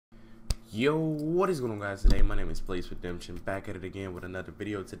Yo, what is going on, guys? Today my name is Place Redemption, back at it again with another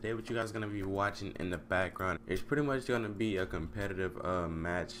video. Today what you guys are going to be watching in the background is pretty much going to be a competitive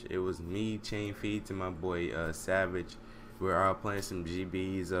match. It was me, Chain Feed, and my boy Savage. We're all playing some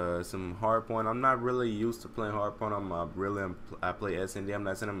GBs, some hardpoint. I'm not really used to playing hardpoint. I play S&D. I'm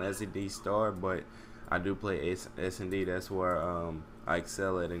not saying I'm an S&D star, but I do play S&D. That's where I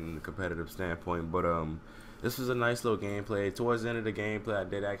excel at in the competitive standpoint. But this was a nice little gameplay. Towards the end of the gameplay, I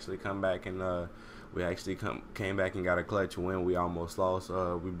did actually come back and we actually came back and got a clutch win. We almost lost.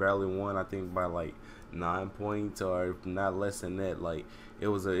 We barely won, I think, by like 9 points or not less than that. Like it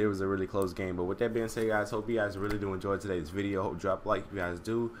was a really close game. But with that being said, guys, hope you guys really do enjoy today's video. Hope drop a like if you guys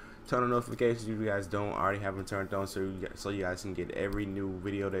do. Turn on notifications if you guys don't already have them turned on, so you guys can get every new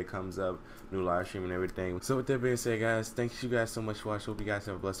video that comes up, new live stream and everything. So with that being said, guys, thank you guys so much for watching. Hope you guys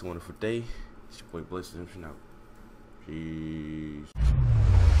have a blessed and wonderful day. It's your boy Place Redemption out. Peace.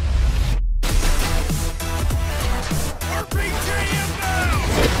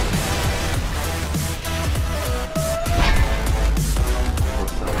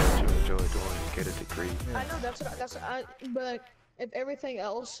 Get a degree. I know that's but if everything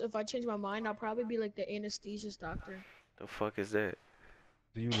else, if I change my mind, I'll probably be like the anesthesiast doctor. The fuck is that?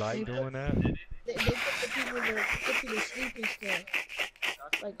 Do you like doing that? They get the people to put you to sleep and stuff,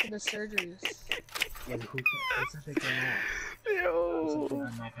 like the surgeries. Yeah, who said they came out? Yo.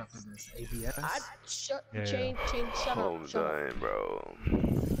 Shut Yeah. Shut up. Shut up. Bro.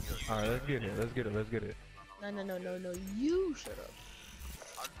 Alright, let's get it. No, you shut up.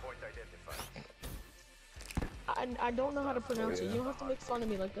 I don't know how to pronounce it. You don't have to make fun of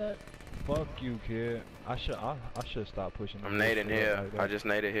me like that. Fuck you, kid. I should stop pushing. I'm nading here. I just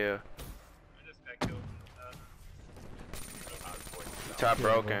naded here. Top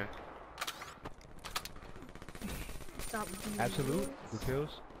broken. Stop. Absolute. Who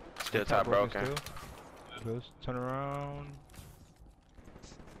kills? Still top broken. Still. Kills. Turn around.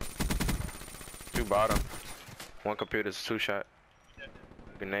 Two bottom. One computer's two shot.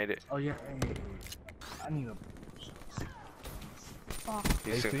 Grenade it. Oh yeah, hey, I need a. Fuck.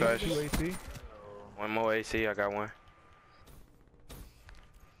 He's AC, concussion. 2 AC. One more AC. I got one.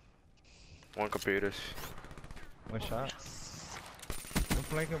 One computers. One shot. I'm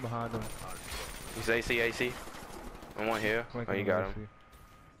flanking behind him. He's AC. And one here. Oh, you got him.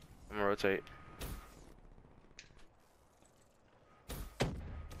 I'm gonna rotate.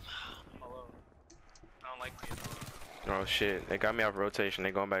 Oh shit, they got me off rotation.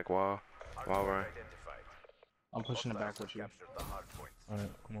 They going back wall run. I'm pushing it back with you. Alright,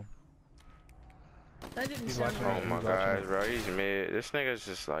 come on. That didn't He's sound watching right. Oh my god, bro, he's mid. This nigga's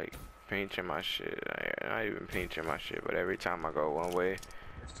just like pinching my shit. Not even pinching my shit, but every time I go one way,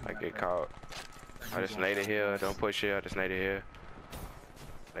 I get caught. I just naded here. Don't push here. I just naded here.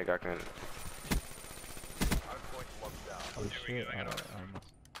 Like I can. Oh shit.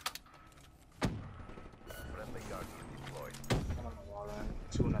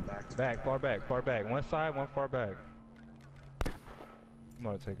 Two in the back. Far back. One side, one far back. I'm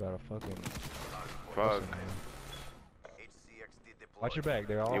gonna take out a fucking. Fuck. Watch your back.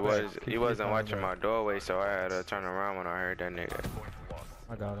 They're all. He wasn't watching my doorway, so I had to turn around when I heard that nigga.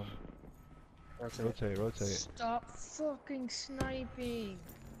 I got him. Rotate. Stop fucking sniping.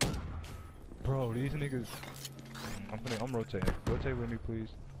 Bro, these niggas. I'm rotating. Rotate with me,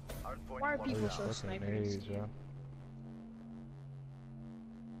 please. Why are people so Fucking sniping? A's, yo.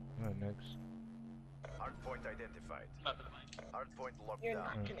 Alright, next. Hardpoint identified. Hardpoint locked You're down.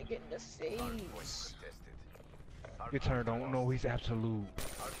 not gonna get in the face. Hardpoint contested. Get turned on. No, he's absolute.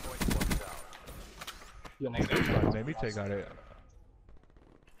 Hardpoint locked down. Let me take out it.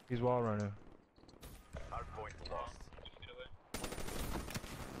 He's wall running. Hardpoint lost.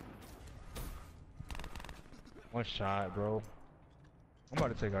 One shot, bro. I'm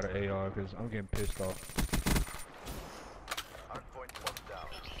about to take out an AR because I'm getting pissed off. Hardpoint locked down.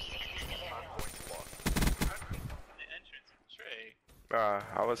 Hardpoint lost. The entrance, Trey.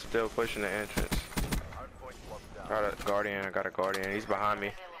 I was still pushing the entrance. Hardpoint locked down. I got a guardian. He's behind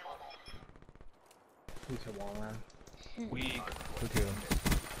me. He's a wall man. Weak. Good kill.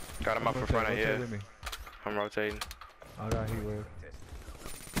 Got him up in front of Rotate here. with me. I'm rotating. I got heat wave.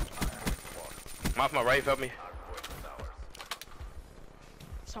 I'm off my right. Help me.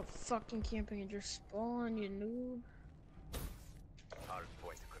 Stop fucking camping and just spawn, you noob.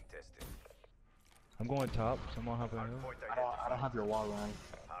 Hardpoint contested. I'm going top. Someone hop in here. Hardpoint I don't have your wall run.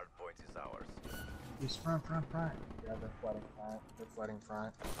 Hardpoint is ours. He's front. Yeah, they're flooding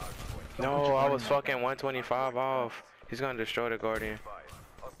front. Hardpoint. No, I was fucking 125 off. He's gonna destroy the guardian.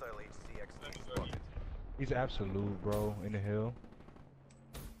 Hostile HCX spotted. He's absolute, bro, in the hill.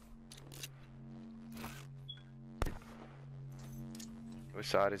 Which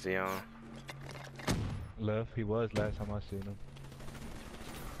side is he on? Left. He was last time I seen him.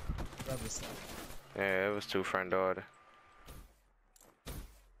 Other side. Yeah, it was two front door.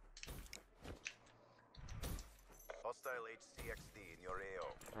 Hostile HCXD in your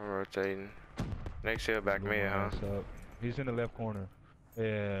AO. I'm rotating. Next hill back Blew mid, my huh? ass up. He's in the left corner.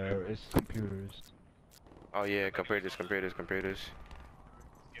 Yeah, it's computers. Oh yeah, computers. Give it to him.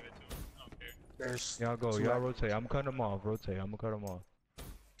 I don't care. There's Y'all go. two Y'all at- rotate. I'm cutting them off. Rotate. I'm gonna cut them off.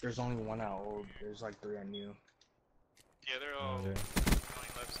 There's only one out old. There's like 3 on you. Yeah, they're Oh, all yeah.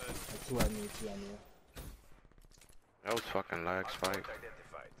 playing left side. Like 2 on me, 2 on you. That was fucking lag Hardpoint spike.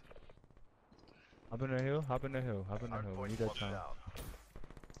 identified. Hop in the hill. Hop in the hill. Hop in the hill. We Hardpoint need that locked time. down.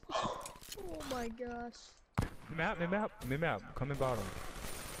 Oh my gosh. Mid map. Mid map. Coming bottom.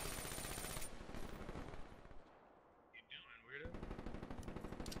 You doing, weirdo?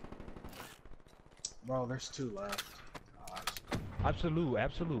 Bro, there's 2 left. Gosh. Absolute.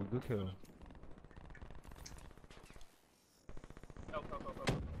 Good kill. Help.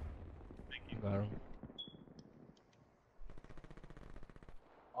 Thank you. Got him.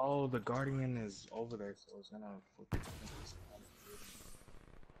 Oh, the Guardian is over there, so it's gonna flip.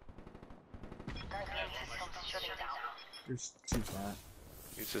 There's 2 front.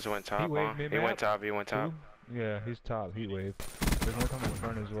 He just went top, wave huh? He mid-map. went top, he went top. Two? Yeah, he's top. Heat wave. There's one coming in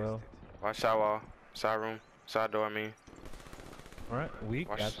front as well. Watch side wall, side room, side door, I mean. Alright, weak.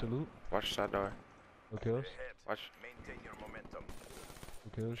 Watch- Absolute. Watch side door. Good kills. Ahead. Watch. Maintain your momentum.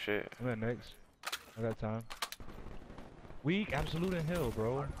 Good kills. Shit. I'm at next. I got time. Weak. Absolute and hill,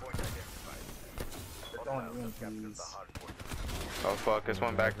 bro. Hardpoint identified. They're throwing Hostiles have captured EMPs. the hardpoint. Oh fuck, it's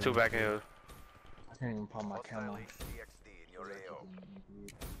one back, two back in hill. I can't even pop my Hostile camo. HCXD in your AO.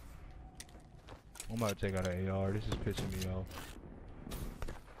 I'm about to take out an AR. This is pissing me off.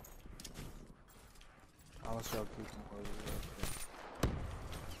 I'll show you some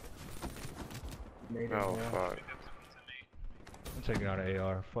Made it, Oh yeah. fuck. I'm taking out an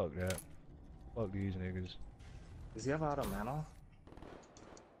AR. Fuck that. Fuck these niggas. Does he have out of mana? Ah,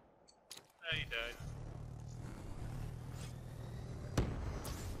 he died.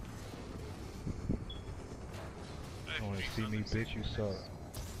 You wanna see me, bitch? You suck.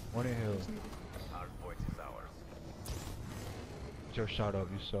 One in hill. Hardpoint is ours. Get your shot up.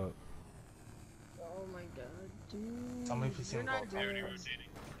 You suck. Oh my god, dude. Tell me if you see You're him not go They're already doing rotating.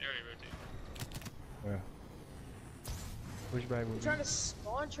 They're already rotating. Where? Push back You're with trying me. to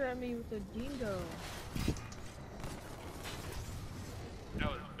spawn trap me with a dingo. That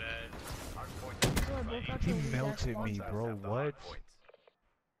was bad. Hardpoint So I broke out He your weak ass melted spawn me, trap. bro. have the What? hardpoint.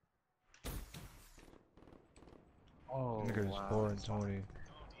 Oh, Niggas wow. 4 and 20. Don't even.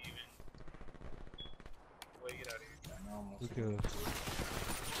 Wait, get out of here. I almost Who hit kills?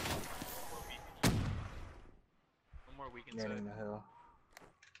 One more weak him inside. in the hill.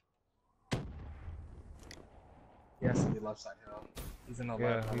 He has to be left side hill. He's in the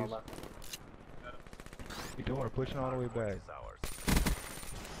Yeah, left, on the he's- left. He doing it, pushing all the way Hardpoint back. is ours.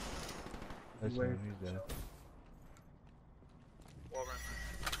 That's Wait. him. He's dead. Wall run.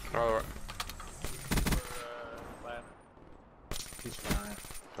 Oh, For, lab. He's fine.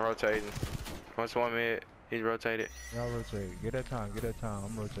 rotating. Once one mid, he's rotated. Y'all rotate. Get that time. Get that time.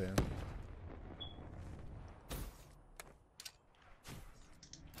 I'm rotating.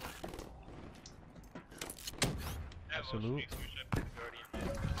 Absolute.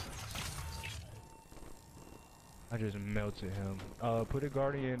 I just melted him. Put a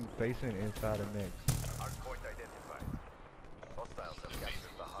guardian facing inside of next. Hardpoint identified. Hostiles have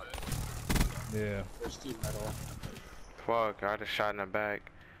captured the hardpoint. Yeah. There's 2 metal. Fuck, I just shot in the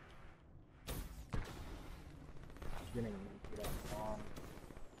back. Getting beat up on.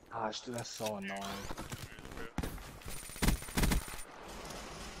 Gosh, dude, that's so annoying.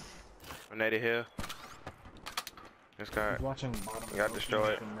 Grenade hill. This guy. He's watching bottom. Got row,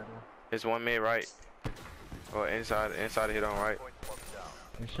 destroyed. he's in middle. It's one mid right. Or inside of hit on right. Point locked down.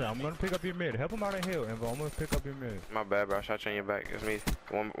 And shit, I'm gonna pick up your mid. Help him out of hill, Invo. I'm gonna pick up your mid. My bad, bro. I shot you in your back. It's me.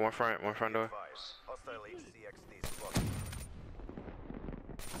 One front door. Advise. Hostile HCXD spotted.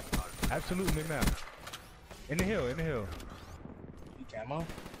 Absolute mid map. In the hill. In the hill. He camo?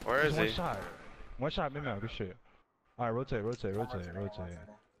 Where is Just one he? shot. One shot mid map. Good shit. All right, rotate. Go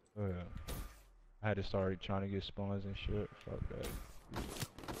ahead. I had to start trying to get spawns and shit. Fuck that.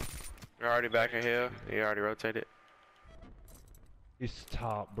 You're already back in here. You already rotated. It's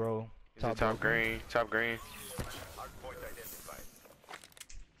top, bro. He's in top broken. green. Top green. Hardpoint identified.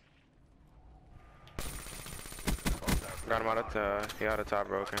 Got him out of he out of top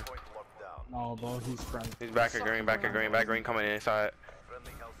broken. Point locked down. No, bro, he's friendly. He's back at green. Back coming inside.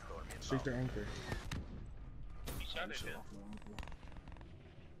 Friendly Hellstorm Streak inbound. their anchor. He shot it, Shit yeah. off the anchor.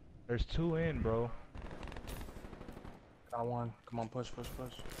 There's 2 in, bro. Got one. Come on, push, push,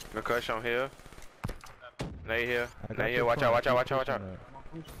 push. The cush on here. Nate here. I got Nate here. your Watch front. out, watch out, Keep watch out, watch pushing out. that. Come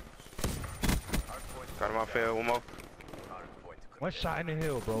on, push. Got him out field. One more. One shot in the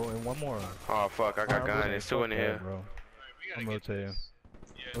hill, bro, and one more. Oh fuck, I got gun. There's 2 in the Fuck hill. that, bro. Alright, we I'm gotta get rotating. this.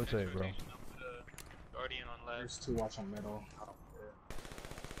 Yeah, Rotate, next bro. rotation, I'll put a Guardian on left. There's 2 watch on middle. I don't care.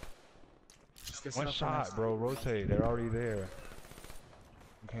 Just get set One up for next shot, bro. time. Rotate. They're already there.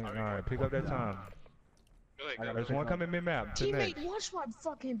 Okay, alright, pick up that time. Go ahead, I go. got There's one coming mid-map. To Teammate, next. watch my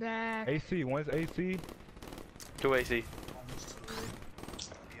fucking back. AC. One's AC. 2 AC. Oh, there's 2.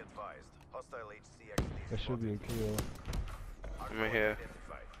 Be advised. Hostile HCXD. That should be a kill. I'm in here.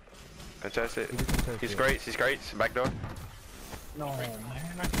 Contest it. You can contest He's it. great. He's great. Back door. No, man.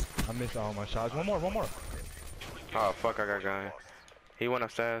 I missed all my shots. One more, one more. Oh fuck, I got gun. He went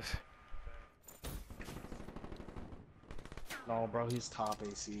upstairs. No, bro, he's top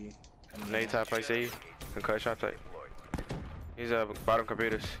AC. Nate top AC. Concuss shot type. He's bottom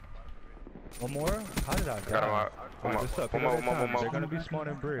computers. One more? How did I die? Got him out. One Alright, more. what's up? One Pick more. up One that more. time. One They're more. gonna be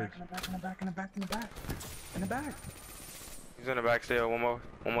spawning bridge. In the back, in the back, in the back. In the back. He's in the back still. One more.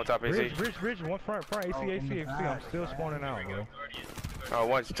 One more top AC. Bridge, bridge, bridge. One front, front. AC, Oh, in AC, the AC. I'm back. still spawning out, bro. Oh,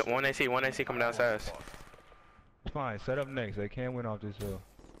 one AC. One AC coming downstairs. It's fine. Set up next. They can't win off this hill.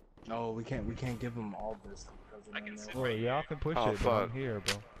 No, we can't give them all this because I can sit Bro, right y'all here. can push Oh, it, but I'm fuck. here,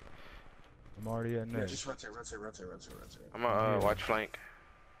 bro. I'm already at Yeah, next. just rotate, rotate, rotate, rotate, rotate. I'm gonna Yeah. watch flank.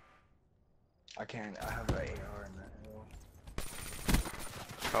 I can't. I have an AR in that hill.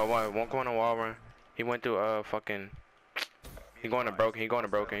 Oh, one going on wall run. He went through fucking. He going to broken. He going to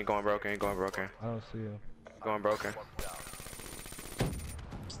broken. He going broken. He going broken. I don't see him. Going broken.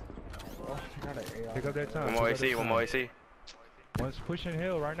 Oh, I got an AR. Pick up that time. One more pick up AC. that One more time. AC. One's pushing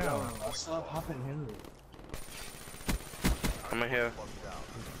hill right now. I still have hopping hill. I'm in here.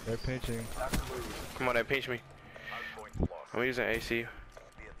 They're pinching. Come on, they pinch me. I'm using AC. Be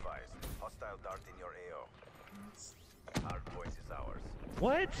advised. Hostile dart in your AO. Hardpoint is ours.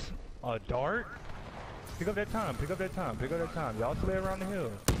 What? A dart? Pick up that time. Pick up that time. Pick up that time. Y'all stay around the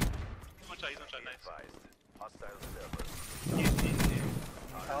hill. He's one shot, he's one shot, Be nice. advised. Hostile servers.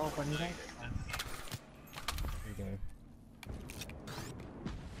 Help, I need help. Okay.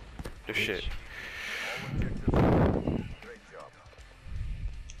 This shit.